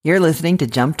You're listening to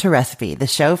Jump to Recipe, the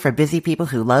show for busy people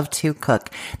who love to cook.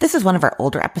 This is one of our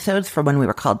older episodes from when we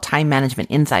were called Time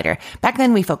Management Insider. Back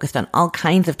then, we focused on all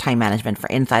kinds of time management for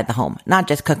inside the home, not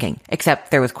just cooking. Except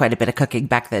there was quite a bit of cooking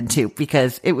back then too,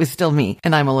 because it was still me,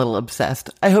 and I'm a little obsessed.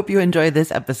 I hope you enjoyed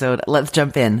this episode. Let's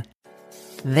jump in.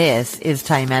 This is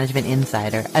Time Management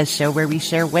Insider, a show where we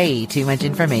share way too much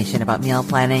information about meal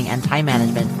planning and time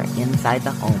management for inside the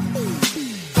home.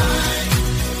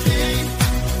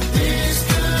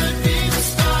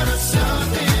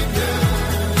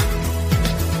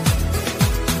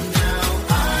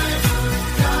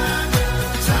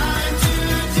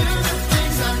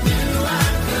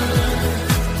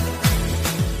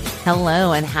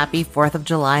 Hello and happy 4th of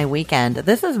July weekend.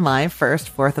 This is my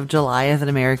first 4th of July as an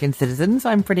American citizen, so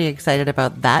I'm pretty excited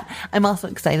about that. I'm also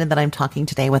excited that I'm talking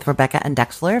today with Rebecca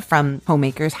Andexler from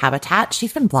Homemakers Habitat.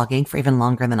 She's been blogging for even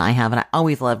longer than I have, and I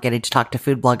always love getting to talk to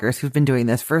food bloggers who've been doing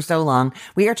this for so long.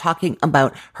 We are talking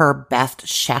about her best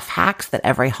chef hacks that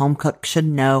every home cook should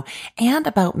know, and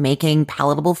about making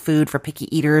palatable food for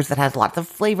picky eaters that has lots of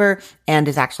flavor and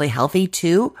is actually healthy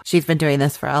too. She's been doing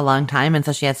this for a long time, and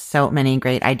so she has so many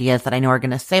great ideas that I know are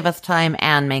going to save us time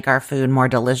and make our food more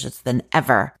delicious than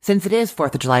ever. Since it is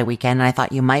 4th of July weekend and I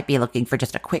thought you might be looking for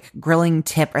just a quick grilling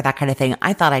tip or that kind of thing,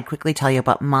 I thought I'd quickly tell you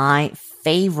about my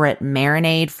favorite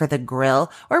marinade for the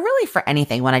grill, or really for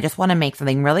anything when I just want to make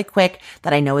something really quick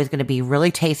that I know is going to be really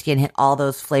tasty and hit all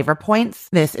those flavor points.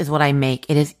 This is what I make.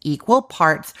 It is equal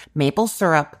parts maple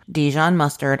syrup, Dijon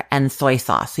mustard, and soy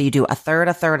sauce. So you do a third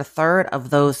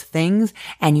of those things,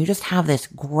 and you just have this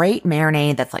great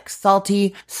marinade that's like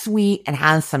salty, sweet, and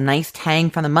has some nice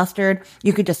tang from the mustard.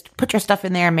 You could just put your stuff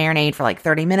in there, marinate for like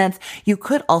 30 minutes. You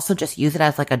could also just use it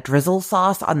as like a drizzle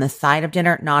sauce on the side of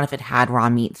dinner, not if it had raw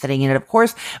meat sitting in it, of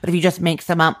course, but if you just make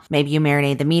some up, maybe you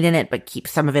marinate the meat in it, but keep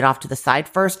some of it off to the side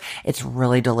first. It's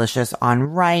really delicious on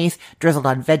rice, drizzled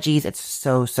on veggies. It's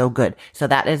so, so good. So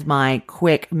that is my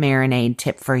quick marinade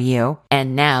tip for you.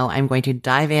 And now I'm going to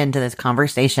dive into this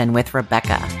conversation with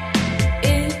Rebecca.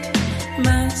 It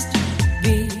must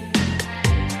be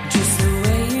just the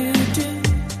way you do.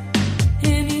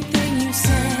 Anything you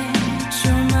set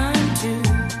your mind to.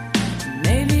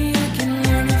 Maybe I can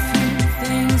learn a few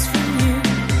things from you.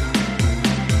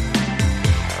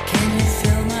 Can you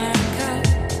fill my cup?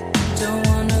 Don't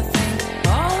wanna think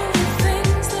all the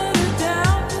things that are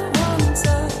down the ones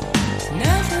up.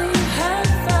 Never have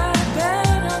I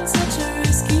bet on such a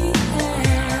risky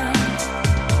hand.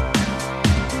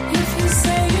 If you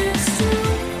say it's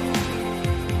true.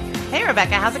 Hey,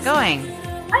 Rebecca, how's it going?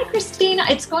 Hi, Christina.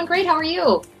 It's going great. How are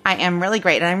you? I am really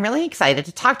great, and I'm really excited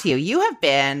to talk to you. You have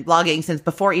been blogging since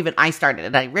before even I started,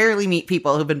 and I rarely meet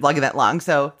people who've been blogging that long,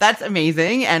 so that's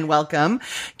amazing, and welcome.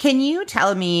 Can you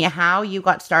tell me how you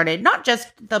got started, not just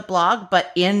the blog,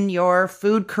 but in your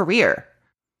food career?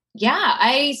 Yeah,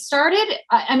 I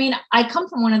come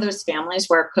from one of those families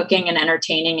where cooking and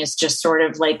entertaining is just sort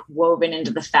of like woven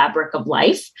into the fabric of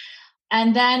life.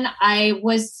 And then I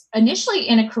was initially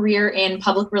in a career in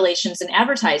public relations and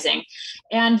advertising.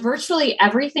 And virtually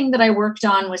everything that I worked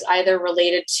on was either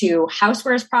related to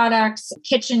housewares products,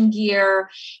 kitchen gear,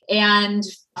 and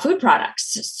food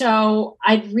products. So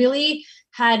I really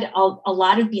had a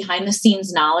lot of behind the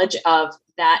scenes knowledge of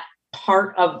that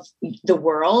part of the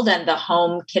world and the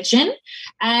home kitchen.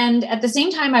 And at the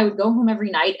same time, I would go home every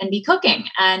night and be cooking.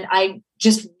 And I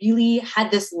just really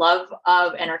had this love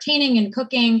of entertaining and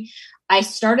cooking. I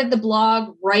started the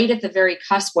blog right at the very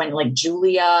cusp when like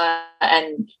Julia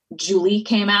and Julie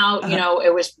came out. You know,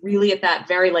 it was really at that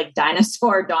very like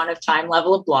dinosaur dawn of time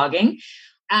level of blogging,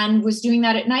 and was doing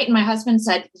that at night. And my husband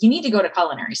said, you need to go to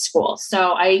culinary school.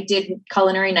 So I did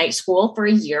culinary night school for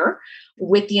a year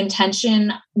with the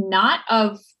intention not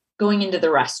of going into the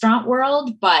restaurant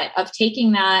world, but of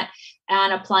taking that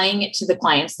and applying it to the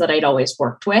clients that I'd always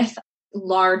worked with,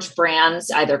 large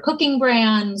brands, either cooking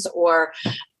brands or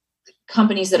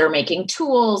companies that are making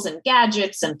tools and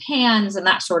gadgets and pans and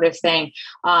that sort of thing,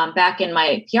 back in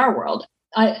my PR world.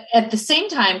 At the same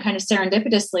time, kind of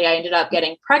serendipitously, I ended up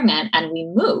getting pregnant and we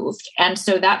moved. And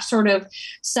so that sort of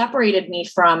separated me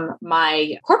from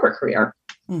my corporate career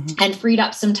and freed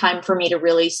up some time for me to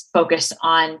really focus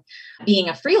on being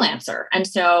a freelancer. And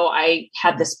so I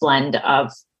had this blend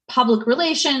of public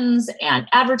relations and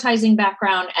advertising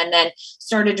background, and then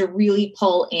started to really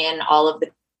pull in all of the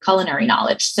culinary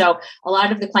knowledge. So a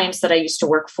lot of the clients that I used to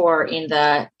work for in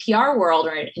the PR world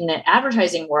or in the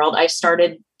advertising world, I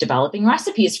started developing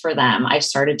recipes for them. I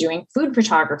started doing food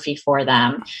photography for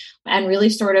them and really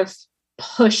sort of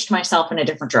pushed myself in a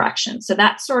different direction. So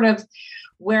that's sort of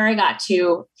where I got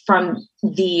to from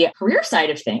the career side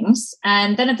of things.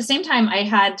 And then at the same time, I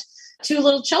had two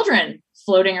little children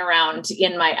floating around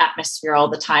in my atmosphere all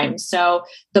the time. So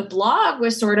the blog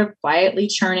was sort of quietly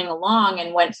churning along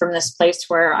and went from this place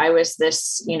where I was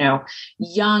this,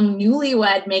 young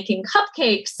newlywed making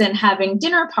cupcakes and having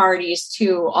dinner parties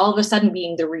to all of a sudden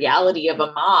being the reality of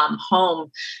a mom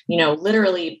home,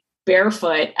 literally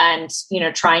barefoot and,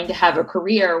 trying to have a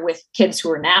career with kids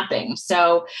who are napping.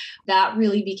 So that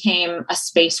really became a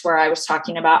space where I was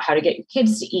talking about how to get your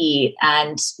kids to eat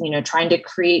and, trying to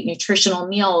create nutritional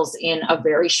meals in a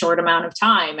very short amount of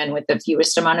time and with the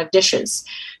fewest amount of dishes.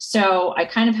 So I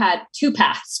kind of had two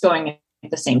paths going at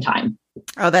the same time.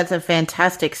 Oh, that's a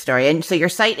fantastic story. And so your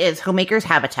site is Homemakers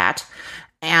Habitat.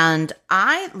 And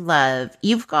I love,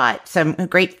 you've got some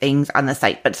great things on the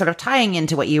site, but sort of tying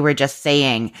into what you were just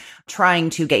saying, trying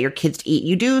to get your kids to eat,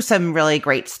 you do some really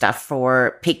great stuff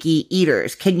for picky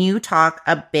eaters. Can you talk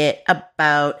a bit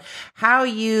about how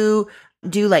you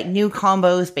do like new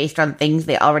combos based on things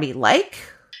they already like?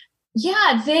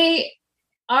 Yeah, they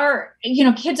are,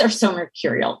 kids are so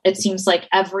mercurial. It seems like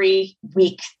every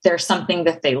week there's something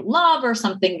that they love or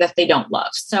something that they don't love.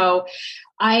 So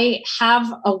I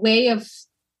have a way of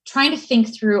trying to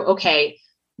think through, okay,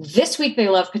 this week they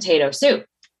love potato soup.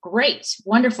 Great,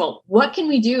 wonderful. What can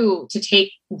we do to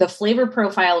take the flavor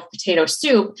profile of potato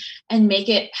soup and make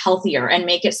it healthier and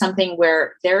make it something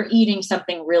where they're eating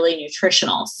something really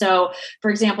nutritional? So,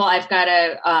 for example, I've got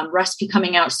a recipe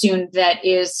coming out soon that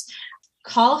is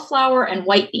cauliflower and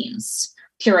white beans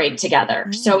pureed together.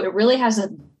 Mm. So it really has a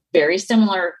very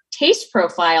similar taste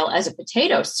profile as a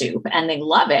potato soup, and they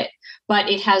love it, but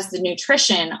it has the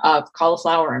nutrition of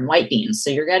cauliflower and white beans. So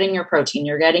you're getting your protein,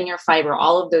 you're getting your fiber,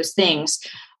 all of those things.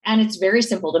 And it's very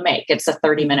simple to make. It's a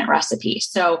 30-minute recipe.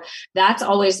 So that's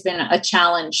always been a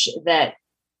challenge that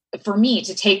for me,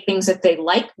 to take things that they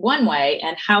like one way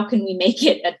and how can we make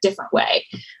it a different way?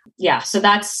 Yeah. So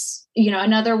that's,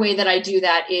 another way that I do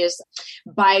that is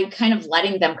by kind of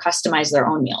letting them customize their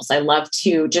own meals. I love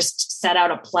to just set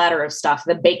out a platter of stuff.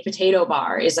 The baked potato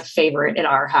bar is a favorite at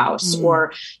our house,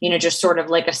 or, just sort of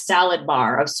like a salad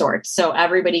bar of sorts. So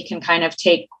everybody can kind of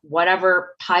take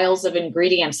whatever piles of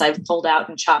ingredients I've pulled out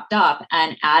and chopped up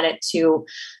and add it to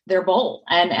their bowl.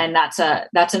 And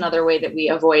that's another way that we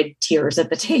avoid tears at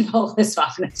the table as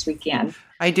often as we can.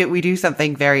 We do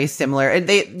something very similar. And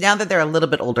now that they're a little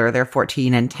bit older, they're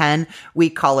 14 and 10, we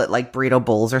call it like burrito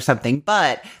bowls or something.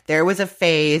 But there was a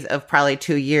phase of probably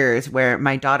 2 years where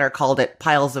my daughter called it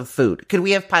piles of food. Could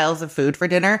we have piles of food for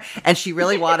dinner? And she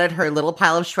really wanted her little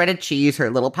pile of shredded cheese,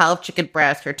 her little pile of chicken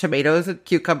breast, her tomatoes and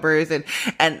cucumbers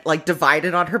and like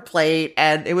divided on her plate.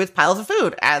 And it was piles of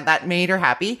food, and that made her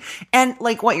happy. And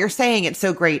like what you're saying, it's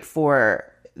so great for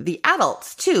the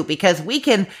adults too, because we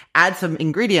can add some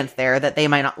ingredients there that they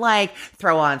might not like,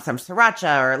 throw on some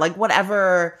sriracha or like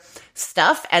whatever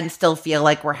stuff and still feel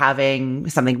like we're having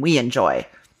something we enjoy.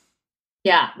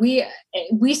 Yeah, we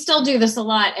still do this a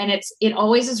lot. And it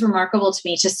always is remarkable to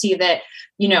me to see that,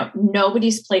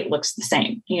 nobody's plate looks the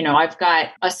same. I've got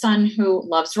a son who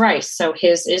loves rice. So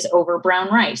his is over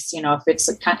brown rice. If it's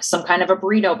some kind of a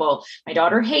burrito bowl, my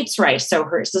daughter hates rice. So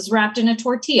hers is wrapped in a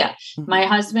tortilla. Mm-hmm. My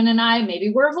husband and I, maybe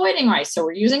we're avoiding rice. So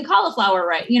we're using cauliflower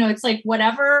rice. It's like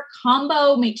whatever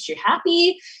combo makes you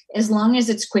happy, as long as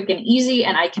it's quick and easy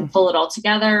and I can pull it all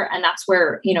together. And that's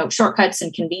where, shortcuts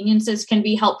and conveniences can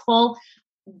be helpful.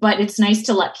 But it's nice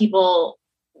to let people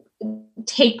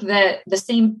take the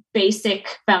same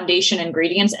basic foundation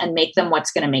ingredients and make them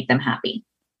what's going to make them happy.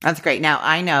 That's great. Now,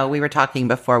 I know we were talking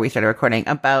before we started recording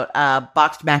about a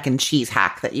boxed mac and cheese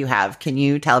hack that you have. Can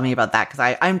you tell me about that?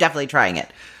 Because I'm definitely trying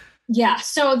it. Yeah.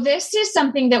 So this is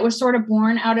something that was sort of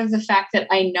born out of the fact that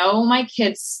I know my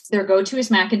kids, their go-to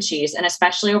is mac and cheese. And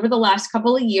especially over the last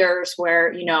couple of years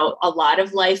where, a lot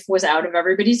of life was out of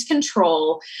everybody's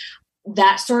control,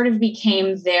 that sort of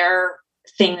became their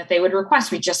thing that they would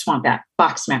request. We just want that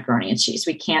boxed macaroni and cheese.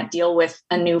 We can't deal with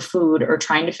a new food or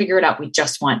trying to figure it out. We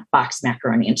just want boxed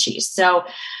macaroni and cheese. So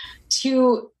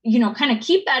to, kind of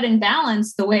keep that in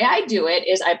balance, the way I do it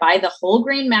is I buy the whole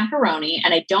grain macaroni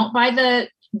and I don't buy the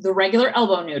regular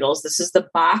elbow noodles. This is the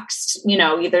boxed,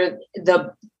 either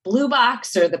the blue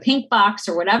box or the pink box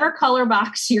or whatever color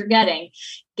box you're getting.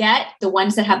 Get the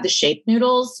ones that have the shaped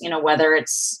noodles, whether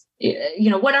it's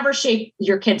whatever shape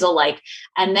your kids will like,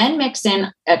 and then mix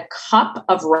in a cup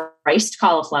of riced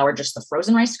cauliflower, just the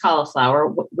frozen riced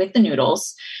cauliflower with the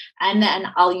noodles. And then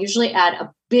I'll usually add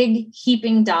a big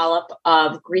heaping dollop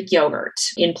of Greek yogurt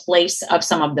in place of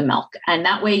some of the milk. And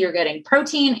that way you're getting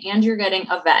protein and you're getting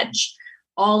a veg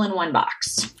all in one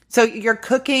box. So you're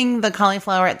cooking the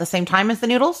cauliflower at the same time as the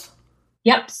noodles?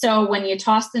 Yep. So when you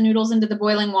toss the noodles into the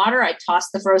boiling water, I toss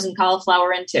the frozen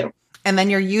cauliflower in too. And then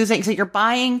so you're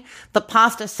buying the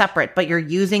pasta separate, but you're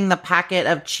using the packet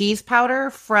of cheese powder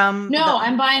from. No,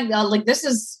 I'm buying like this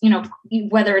is,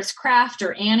 whether it's Kraft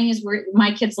or Annie's, where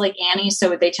my kids like Annie's.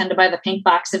 So they tend to buy the pink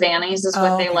box of Annie's is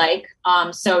what they like.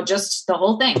 So just the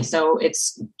whole thing. So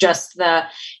it's just the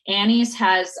Annie's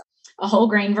has a whole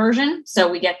grain version. So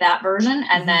we get that version.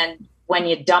 And then when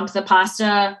you dump the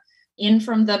pasta in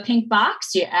from the pink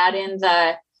box, you add in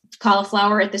the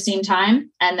cauliflower at the same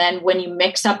time. And then when you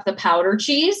mix up the powder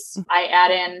cheese, I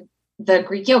add in the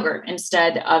Greek yogurt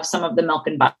instead of some of the milk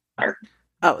and butter.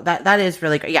 Oh, that is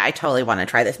really good. Yeah, I totally want to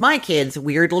try this. My kids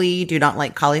weirdly do not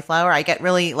like cauliflower. I get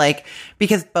really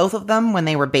because both of them, when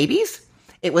they were babies,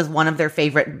 it was one of their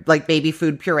favorite baby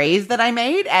food purees that I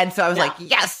made. And so I was like,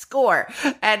 yes, score.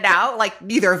 And now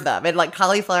neither of them. And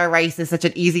cauliflower rice is such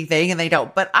an easy thing and they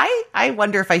don't. But I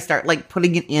wonder if I start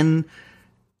putting it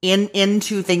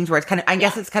into things where it's kind of, I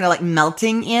guess it's kind of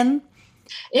melting in.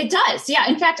 It does. Yeah.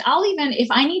 In fact, I'll even,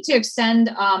 if I need to extend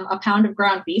a pound of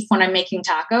ground beef when I'm making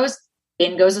tacos,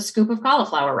 in goes a scoop of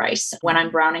cauliflower rice when I'm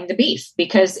browning the beef,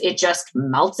 because it just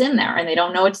melts in there and they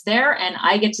don't know it's there. And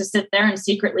I get to sit there and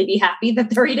secretly be happy that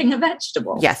they're eating a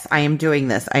vegetable. Yes, I am doing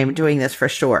this. I am doing this for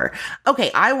sure. Okay.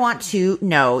 I want to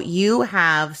know, you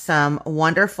have some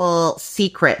wonderful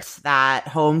secrets that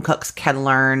home cooks can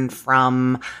learn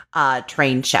from a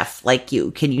trained chef like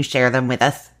you. Can you share them with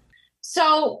us?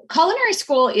 So culinary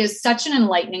school is such an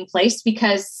enlightening place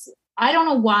because I don't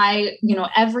know why,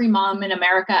 every mom in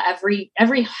America,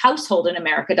 every household in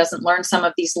America doesn't learn some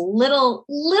of these little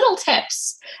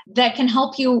tips that can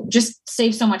help you just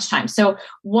save so much time. So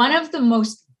one of the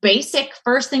most basic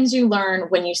first things you learn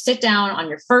when you sit down on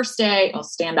your first day, I'll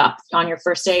stand up on your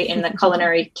first day in the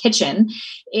culinary kitchen,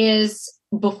 is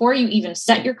before you even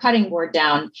set your cutting board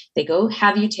down, they go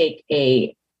have you take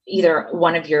either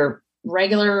one of your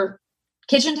regular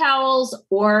kitchen towels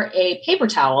or a paper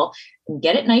towel and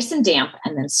get it nice and damp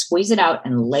and then squeeze it out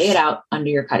and lay it out under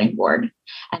your cutting board.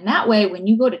 And that way, when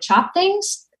you go to chop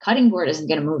things, the cutting board isn't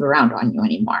going to move around on you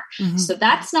anymore. Mm-hmm. So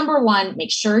that's number one.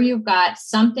 Make sure you've got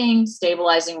something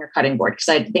stabilizing your cutting board, because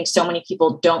I think so many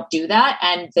people don't do that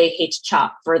and they hate to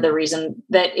chop for the reason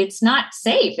that it's not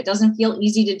safe. It doesn't feel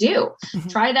easy to do. Mm-hmm.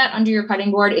 Try that under your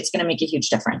cutting board. It's going to make a huge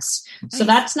difference. Nice. So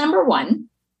that's number one.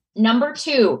 Number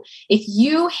two, if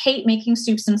you hate making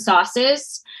soups and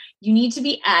sauces, you need to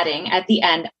be adding at the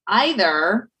end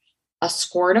either a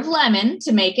squirt of lemon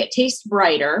to make it taste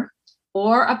brighter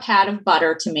or a pat of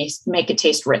butter to make it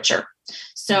taste richer.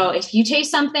 So if you taste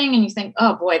something and you think,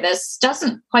 oh boy, this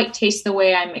doesn't quite taste the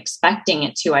way I'm expecting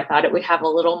it to, I thought it would have a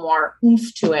little more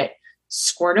oomph to it,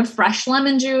 squirt of fresh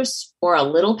lemon juice or a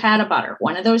little pat of butter,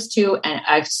 one of those two, and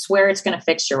I swear it's going to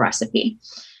fix your recipe.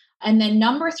 And then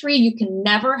number three, you can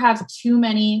never have too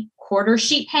many quarter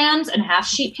sheet pans and half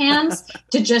sheet pans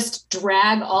to just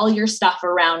drag all your stuff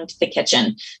around the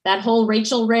kitchen. That whole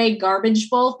Rachel Ray garbage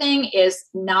bowl thing is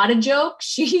not a joke.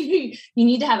 You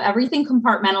need to have everything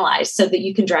compartmentalized so that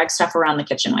you can drag stuff around the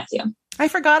kitchen with you. I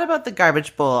forgot about the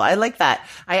garbage bowl. I like that.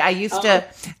 I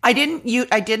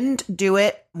didn't do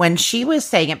it when she was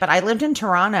saying it, but I lived in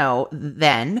Toronto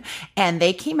then, and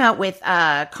they came out with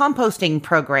a composting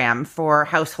program for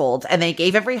households, and they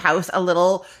gave every house a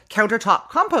little countertop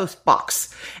compost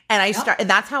box. And and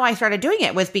that's how I started doing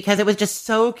it, was because it was just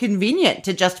so convenient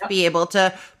to just be able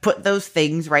to put those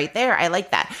things right there. I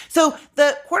like that. So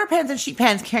the quarter pans and sheet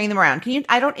pans, carrying them around.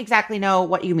 I don't exactly know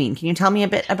what you mean. Can you tell me a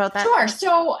bit about that? Sure.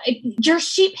 So your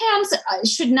sheet pans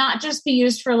should not just be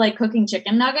used for cooking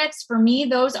chicken nuggets. For me,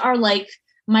 those are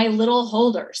my little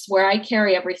holders where I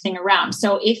carry everything around.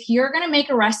 So if you're going to make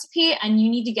a recipe and you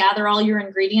need to gather all your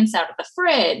ingredients out of the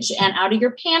fridge and out of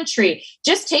your pantry,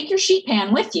 just take your sheet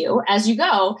pan with you as you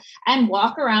go and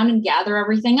walk around and gather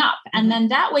everything up. And then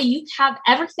that way you have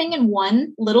everything in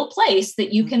one little place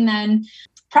that you can then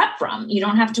prep from. You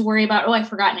don't have to worry about, I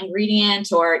forgot an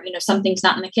ingredient, or, something's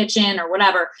not in the kitchen or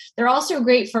whatever. They're also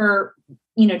great for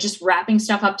just wrapping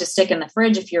stuff up to stick in the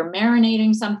fridge if you're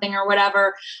marinating something or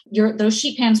whatever. Those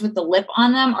sheet pans with the lip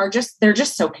on them they're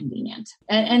just so convenient.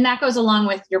 And that goes along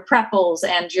with your prep bowls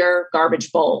and your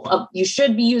garbage bowl. You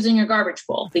should be using a garbage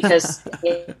bowl because,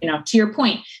 to your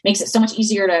point, makes it so much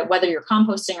easier to, whether you're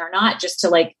composting or not, just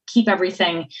to keep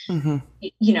everything,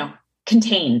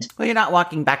 contained. Well, you're not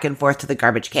walking back and forth to the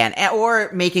garbage can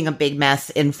or making a big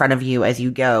mess in front of you as you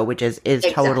go, which is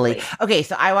exactly. Totally. Okay.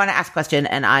 So I want to ask a question,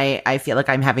 and I feel like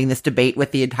I'm having this debate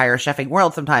with the entire chefing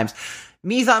world sometimes.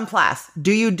 Mise en place.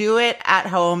 Do you do it at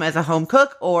home as a home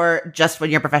cook or just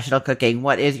when you're professional cooking?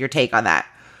 What is your take on that?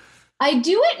 I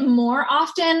do it more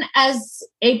often as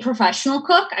a professional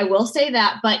cook. I will say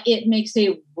that, but it makes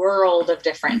a world of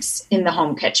difference in the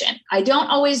home kitchen. I don't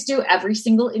always do every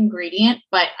single ingredient,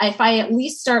 but if I at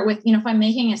least start with, if I'm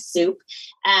making a soup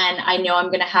and I know I'm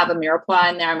going to have a mirepoix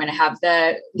in there, I'm going to have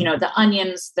the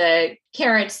onions, the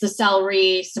carrots, the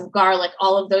celery, some garlic,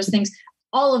 all of those things.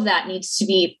 All of that needs to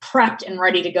be prepped and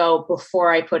ready to go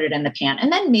before I put it in the pan.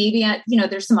 And then maybe,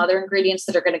 there's some other ingredients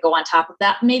that are going to go on top of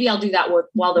that. Maybe I'll do that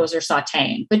while those are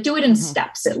sauteing, but do it in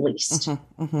steps at least.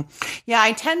 Yeah,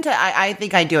 I tend to, I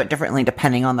think I do it differently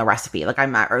depending on the recipe. Like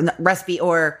I'm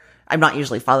not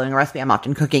usually following a recipe. I'm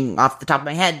often cooking off the top of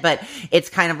my head, but it's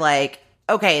kind of like,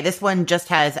 okay, this one just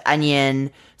has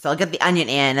onion. So I'll get the onion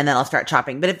in and then I'll start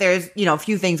chopping. But if there's, a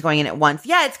few things going in at once,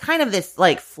 yeah, it's kind of this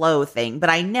like flow thing, but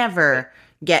I never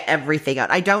get everything out.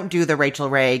 I don't do the Rachel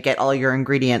Ray, get all your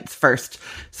ingredients first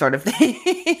sort of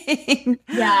thing.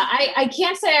 Yeah, I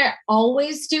can't say I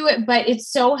always do it, but it's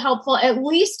so helpful at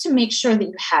least to make sure that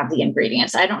you have the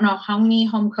ingredients. I don't know how many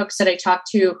home cooks that I talk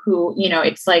to who,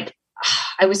 it's like,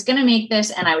 I was going to make this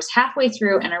and I was halfway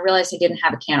through and I realized I didn't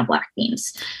have a can of black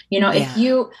beans. If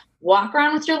you walk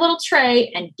around with your little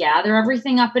tray and gather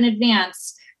everything up in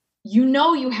advance,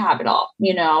 you have it all,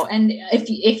 and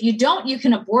if you don't, you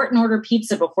can abort and order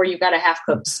pizza before you got a half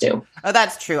cooked stew. Oh,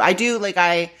 that's true. I do.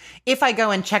 If I go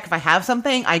and check if I have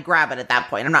something, I grab it at that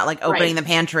point. I'm not like opening the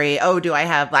pantry. Oh, do I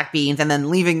have black beans? And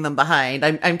then leaving them behind.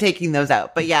 I'm taking those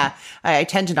out. But yeah, I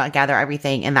tend to not gather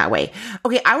everything in that way.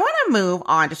 Okay. I want to move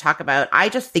on to talk about, I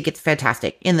just think it's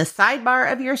fantastic. In the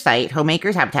sidebar of your site,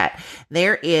 Homemakers Habitat,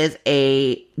 there is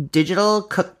a digital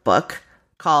cookbook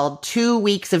called 2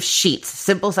 Weeks of Sheets,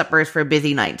 Simple Suppers for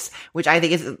Busy Nights, which I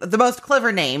think is the most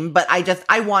clever name, but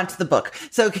I want the book.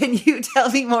 So can you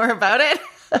tell me more about it?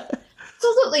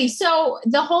 Absolutely. So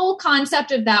the whole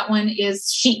concept of that one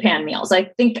is sheet pan meals. I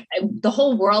think the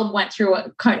whole world went through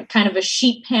a kind of a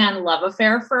sheet pan love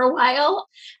affair for a while.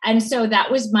 And so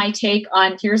that was my take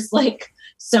on here's like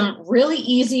some really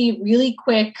easy, really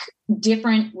quick,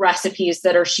 different recipes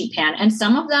that are sheet pan. And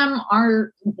some of them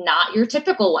are not your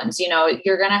typical ones.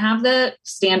 You're going to have the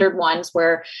standard ones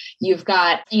where you've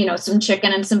got, some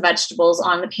chicken and some vegetables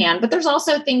on the pan, but there's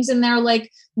also things in there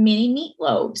like mini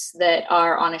meatloaves that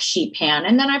are on a sheet pan.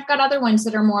 And then I've got other ones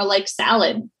that are more like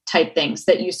salad type things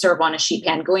that you serve on a sheet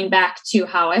pan, going back to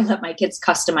how I let my kids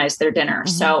customize their dinner.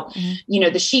 So,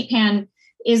 the sheet pan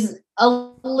is a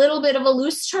little bit of a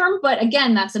loose term, but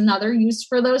again, that's another use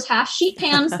for those half sheet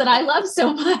pans that I love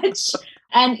so much.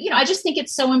 And, I just think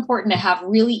it's so important to have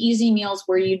really easy meals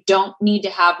where you don't need to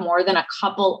have more than a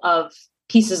couple of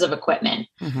pieces of equipment.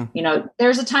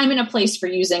 There's a time and a place for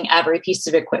using every piece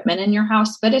of equipment in your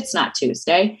house, but it's not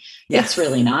Tuesday. Yeah. It's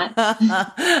really not.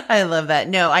 I love that.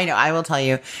 No, I know. I will tell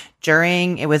you,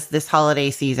 it was this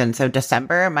holiday season. So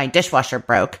December, my dishwasher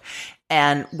broke.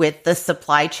 And with the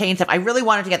supply chain stuff, I really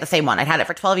wanted to get the same one. I'd had it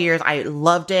for 12 years. I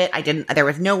loved it. There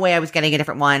was no way I was getting a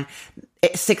different one.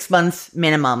 6 months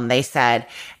minimum, they said.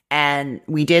 And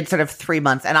we did sort of 3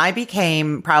 months. And I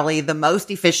became probably the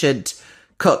most efficient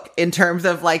cook in terms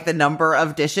of like the number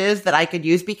of dishes that I could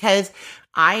use because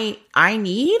I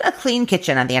need a clean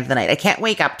kitchen at the end of the night. I can't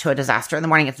wake up to a disaster in the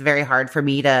morning. It's very hard for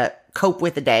me to cope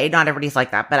with the day. Not everybody's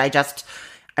like that, but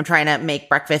I'm trying to make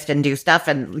breakfast and do stuff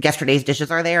and yesterday's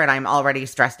dishes are there and I'm already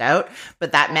stressed out.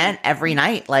 But that meant every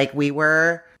night, like we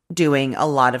were doing a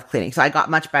lot of cleaning. So I got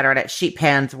much better at it. Sheet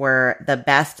pans were the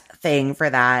best thing for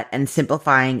that. And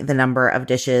simplifying the number of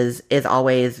dishes is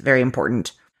always very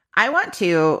important. I want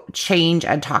to change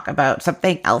and talk about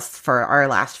something else for our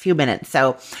last few minutes.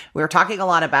 So we were talking a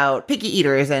lot about picky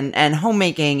eaters and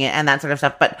homemaking and that sort of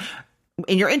stuff. But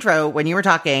in your intro, when you were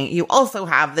talking, you also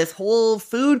have this whole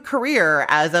food career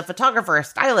as a photographer,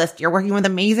 stylist. You're working with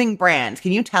amazing brands.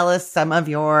 Can you tell us some of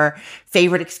your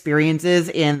favorite experiences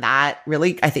in that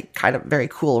really, I think, kind of very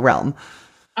cool realm?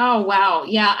 Oh, wow.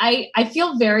 Yeah. I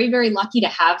feel very, very lucky to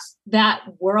have that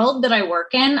world that I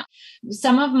work in.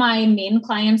 Some of my main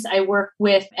clients I work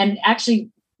with, and actually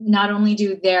not only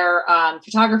do their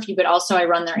photography, but also I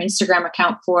run their Instagram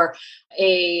account for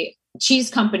a cheese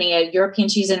company, a European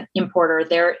cheese importer.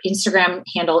 Their Instagram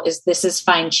handle is This Is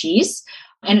Fine Cheese.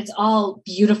 And it's all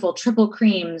beautiful triple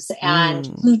creams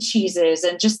and blue cheeses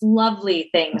and just lovely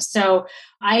things. So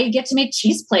I get to make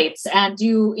cheese plates and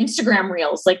do Instagram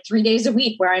reels like 3 days a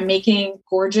week where I'm making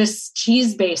gorgeous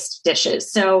cheese-based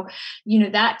dishes. So,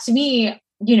 that to me,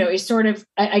 is sort of,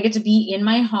 I get to be in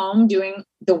my home doing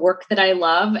the work that I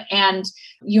love. And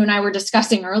you and I were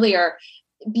discussing earlier,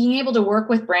 being able to work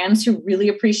with brands who really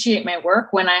appreciate my work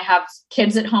when I have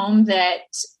kids at home that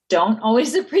don't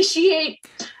always appreciate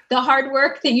the hard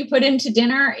work that you put into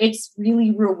dinner, it's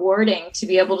really rewarding to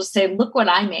be able to say, look what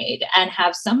I made, and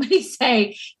have somebody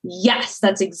say, yes,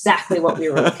 that's exactly what we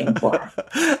were looking for.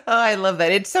 Oh, I love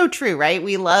that. It's so true, right?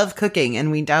 We love cooking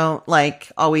and we don't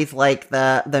always like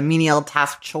the menial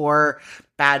task, chore,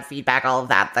 bad feedback, all of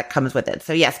that comes with it.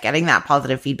 So yes, getting that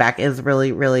positive feedback is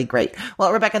really, really great.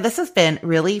 Well, Rebecca, this has been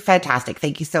really fantastic.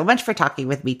 Thank you so much for talking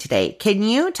with me today. Can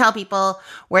you tell people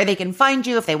where they can find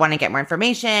you if they want to get more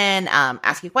information,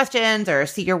 ask you questions, or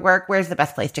see your work? Where's the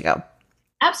best place to go?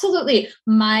 Absolutely.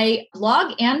 My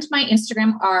blog and my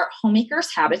Instagram are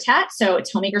Homemakers Habitat. So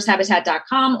it's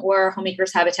homemakershabitat.com or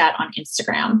Homemakers Habitat on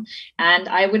Instagram. And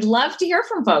I would love to hear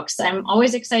from folks. I'm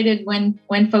always excited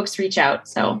when folks reach out.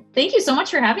 So thank you so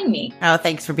much for having me. Oh,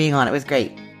 thanks for being on. It was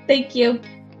great. Thank you.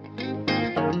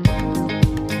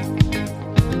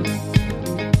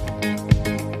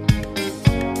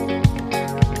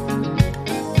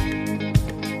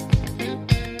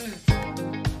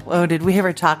 Oh, did we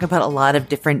ever talk about a lot of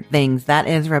different things? That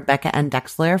is Rebecca N.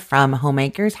 Dexler from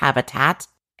Homemakers Habitat.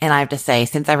 And I have to say,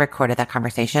 since I recorded that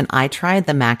conversation, I tried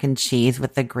the mac and cheese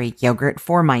with the Greek yogurt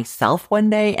for myself one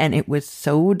day, and it was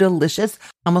so delicious,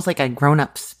 almost like a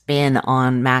grown-up spin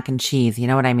on mac and cheese. You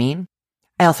know what I mean?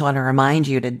 I also want to remind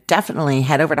you to definitely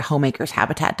head over to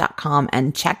homemakershabitat.com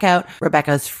and check out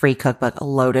Rebecca's free cookbook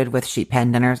loaded with sheep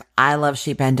pen dinners. I love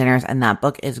sheep pen dinners, and that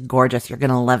book is gorgeous. You're going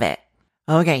to love it.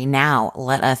 Okay, now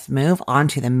let us move on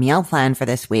to the meal plan for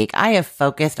this week. I have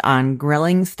focused on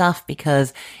grilling stuff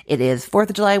because it is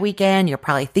 4th of July weekend. You're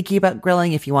probably thinking about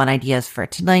grilling if you want ideas for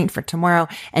tonight, for tomorrow,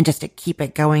 and just to keep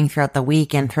it going throughout the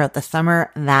week and throughout the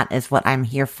summer. That is what I'm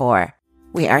here for.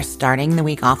 We are starting the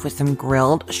week off with some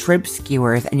grilled shrimp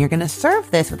skewers, and you're going to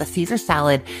serve this with a Caesar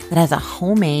salad that has a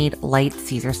homemade light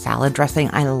Caesar salad dressing.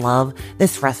 I love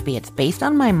this recipe. It's based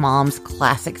on my mom's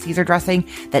classic Caesar dressing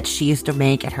that she used to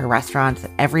make at her restaurants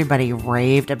that everybody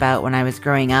raved about when I was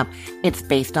growing up. It's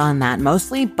based on that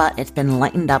mostly, but it's been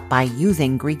lightened up by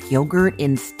using Greek yogurt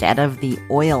instead of the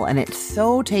oil, and it's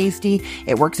so tasty.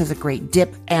 It works as a great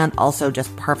dip and also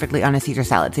just perfectly on a Caesar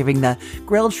salad. Serving the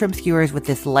grilled shrimp skewers with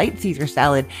this light Caesar salad.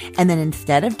 And then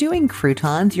instead of doing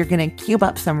croutons, you're going to cube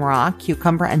up some raw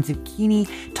cucumber and zucchini,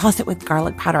 toss it with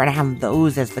garlic powder, and have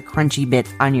those as the crunchy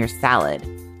bits on your salad.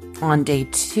 On day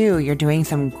 2, you're doing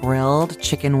some grilled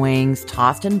chicken wings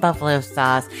tossed in buffalo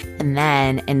sauce. And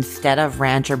then instead of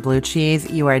ranch or blue cheese,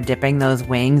 you are dipping those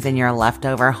wings in your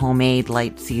leftover homemade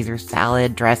light Caesar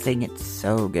salad dressing. It's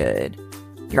so good.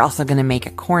 You're also going to make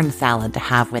a corn salad to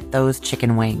have with those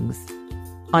chicken wings.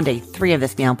 On day 3 of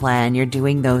this meal plan, you're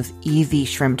doing those easy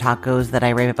shrimp tacos that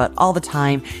I rave about all the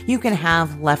time. You can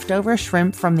have leftover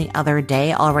shrimp from the other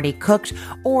day already cooked,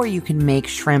 or you can make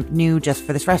shrimp new just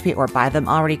for this recipe or buy them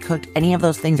already cooked. Any of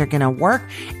those things are going to work.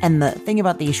 And the thing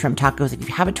about these shrimp tacos, if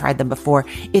you haven't tried them before,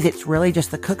 is it's really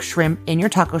just the cooked shrimp in your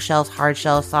taco shells, hard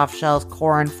shells, soft shells,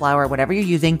 corn, flour, whatever you're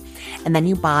using. And then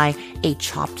you buy a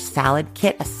chopped salad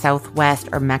kit, a Southwest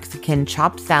or Mexican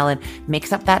chopped salad.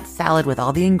 Mix up that salad with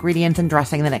all the ingredients and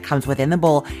dressing that it comes within the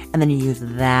bowl, and then you use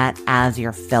that as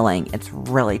your filling. It's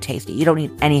really tasty. You don't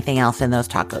need anything else in those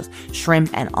tacos. Shrimp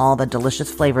and all the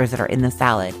delicious flavors that are in the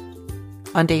salad.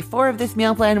 On day 4 of this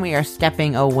meal plan, we are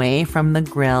stepping away from the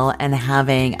grill and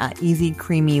having an easy,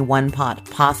 creamy one-pot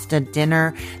pasta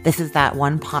dinner. This is that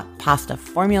one-pot pasta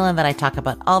formula that I talk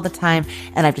about all the time,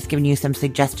 and I've just given you some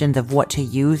suggestions of what to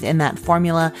use in that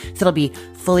formula. So it'll be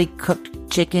fully cooked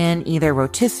chicken, either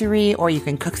rotisserie, or you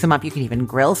can cook some up. You can even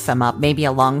grill some up, maybe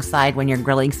alongside when you're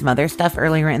grilling some other stuff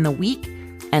earlier in the week.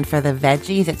 And for the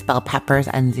veggies, it's bell peppers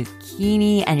and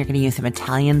zucchini, and you're going to use some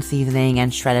Italian seasoning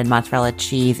and shredded mozzarella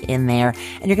cheese in there.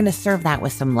 And you're going to serve that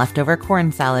with some leftover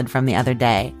corn salad from the other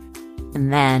day.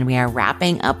 And then we are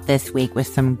wrapping up this week with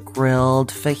some grilled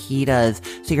fajitas.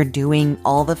 So you're doing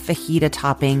all the fajita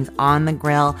toppings on the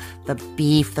grill, the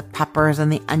beef, the peppers,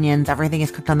 and the onions. Everything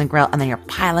is cooked on the grill. And then you're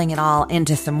piling it all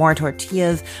into some more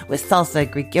tortillas with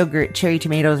salsa, Greek yogurt, cherry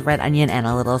tomatoes, red onion, and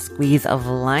a little squeeze of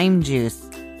lime juice.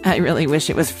 I really wish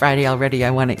it was Friday already. I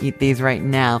want to eat these right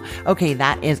now. Okay,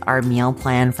 that is our meal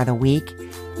plan for the week.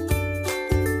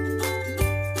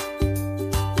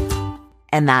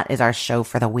 And that is our show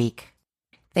for the week.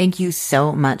 Thank you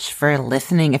so much for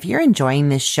listening. If you're enjoying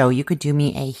this show, you could do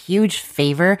me a huge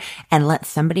favor and let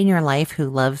somebody in your life who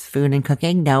loves food and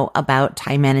cooking know about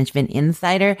Time Management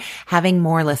Insider. Having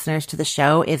more listeners to the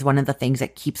show is one of the things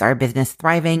that keeps our business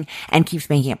thriving and keeps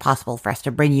making it possible for us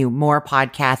to bring you more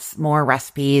podcasts, more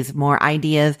recipes, more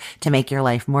ideas to make your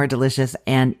life more delicious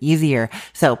and easier.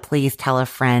 So please tell a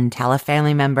friend, tell a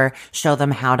family member, show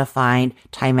them how to find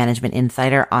Time Management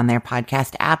Insider on their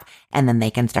podcast app. and then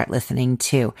they can start listening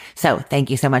too. So thank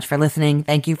you so much for listening.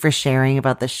 Thank you for sharing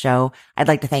about the show. I'd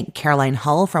like to thank Caroline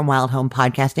Hull from Wild Home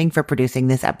Podcasting for producing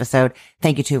this episode.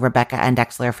 Thank you to Rebecca and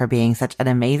Dexler for being such an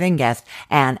amazing guest.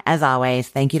 And as always,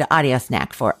 thank you to Audio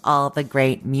Snack for all the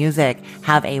great music.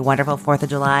 Have a wonderful 4th of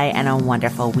July and a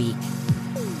wonderful week.